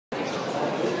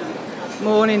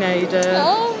Morning, Ada.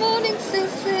 Oh, morning,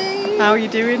 Cissie. How are you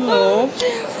doing, love?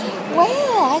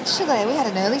 Well, actually, we had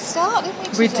an early start, didn't we,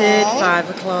 today? We did, 5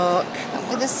 o'clock.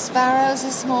 With the sparrows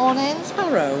this morning.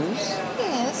 Sparrows?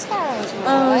 Yeah, the sparrows were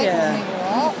Oh, right yeah. when we were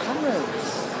up. Parrots.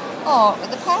 Oh, with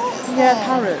the parrots Yeah, there.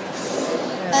 parrots.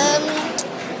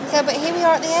 Yeah. But here we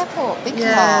are at the airport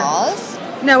because...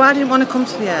 No, I didn't want to come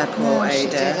to the airport, No, Ada. she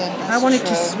didn't. I That's wanted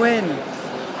to true. swim.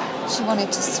 She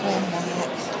wanted to swim back.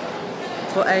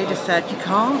 But Ada said, you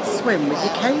can't swim with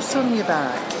your case on your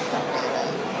back.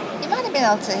 You might have been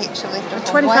able to hitch a lift of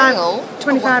 25, a whale.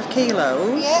 25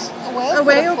 kilos. Yeah, a whale. A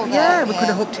whale, pulled yeah, out, we could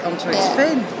have hooked it onto its Yeah.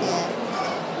 fin.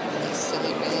 Yeah. It's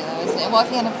silly, really, though, isn't it? What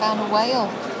if you hadn't found a whale?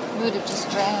 We would have just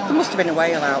drowned. There must have been a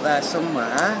whale out there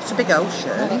somewhere. It's a big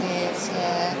ocean. Well, it is,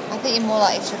 yeah. I think you're more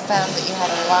likely to have found that you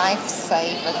had a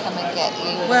lifesaver come and get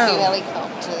you, and a few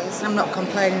helicopters. I'm not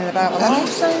complaining about a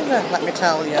lifesaver, let me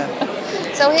tell you.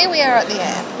 So here we are at the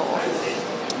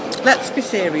airport. Let's be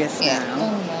serious now.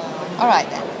 Oh no. All right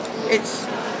then. It's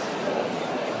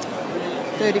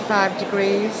 35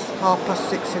 degrees,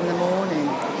 6:30 in the morning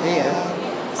here.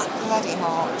 It's bloody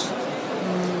hot.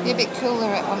 Be a bit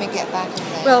cooler when we get back, I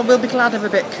think. Well, we'll be glad of a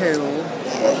bit cool.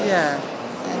 Yeah.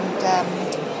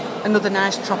 And another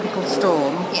nice tropical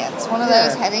storm. Yeah, it's one of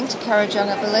those heading to Kurrajong,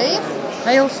 I believe.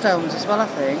 Hailstones as well, I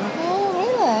think. Oh,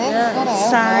 really? Yeah, God, the I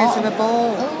hope size not. of a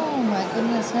ball. Oh my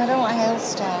goodness, no, I don't want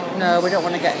hailstones. No, we don't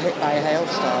want to get hit by a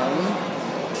hailstone.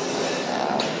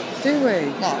 No. Do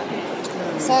we? No.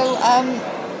 So,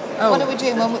 what are we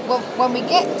doing when we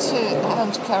get to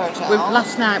home to Kurrajong?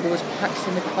 Last night we was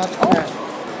practicing with the vodka.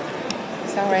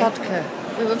 Sorry. The vodka.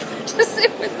 We were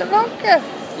practicing with the vodka.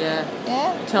 Yeah.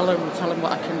 Yeah? Tell them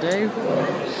what I can do.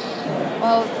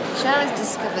 Well, Sharon's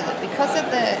discovered that because of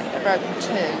the broken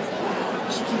tooth,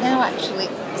 she can now actually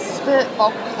spurt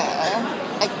vodka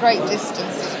at great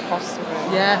distances across the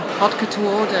room. Yeah, vodka to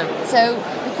order. So,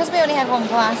 because we only had one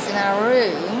glass in our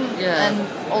room and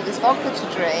all this vodka to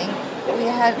drink, we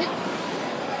had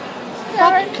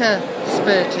vodka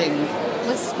spurting.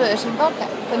 Was spurting vodka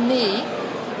for me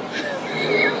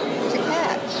to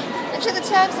catch. Which at the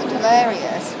time seemed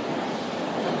hilarious.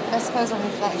 I suppose on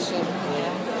reflection,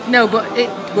 No, but it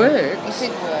worked. It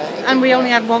did work. And we only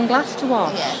had one glass to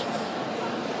wash. Yeah.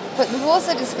 But we've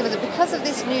also discovered that because of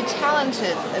this new talent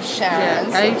of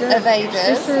Sharon's, of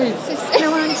Ada's, Cissie.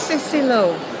 No, I'm Cissie,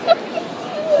 love.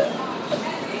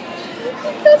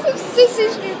 because of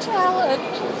Cissie's new talent,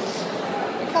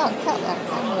 we can't cut that,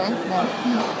 can we? No.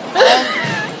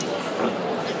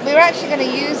 We're actually going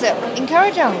to use it in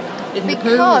Kurrajong.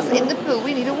 Because in the pool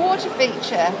we need a water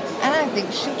feature, and I think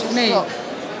she'll just look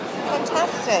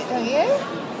fantastic, don't you?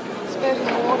 Spurting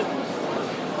the water.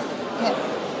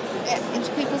 Yeah,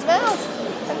 into people's mouths.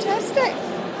 Fantastic.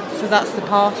 So that's the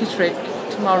party trick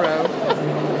tomorrow.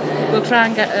 We'll try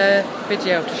and get a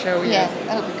video to show you. Yeah,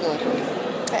 that'll be good.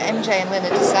 But MJ and Lynn are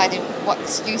deciding what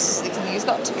excuses they can use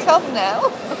not to come now.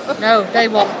 No, they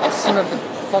want some of the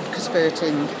vodka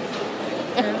spurting.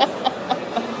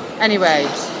 Anyway.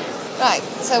 Right,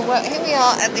 so here we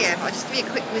are at the airport. Just give you a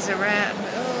quick whiz around.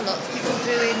 Oh, lots of people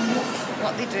doing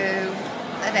what they do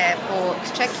at airports,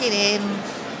 checking in,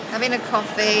 having a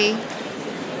coffee.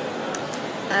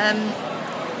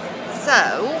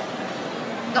 So,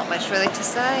 not much really to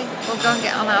say. We'll go and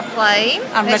get on our plane.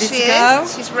 I'm there ready she to go.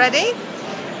 is. She's ready.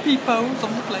 People's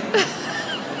on the plane.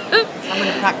 I'm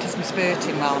going to practice my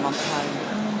spurting while I'm on the plane.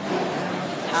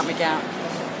 Out my gout.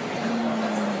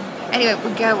 Anyway,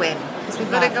 we're going because we've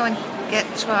got to go and get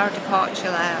to our departure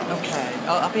lounge. Okay,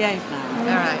 I'll behave now. All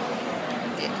right.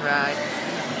 Yeah, right.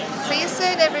 See you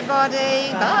soon,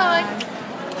 everybody. Bye.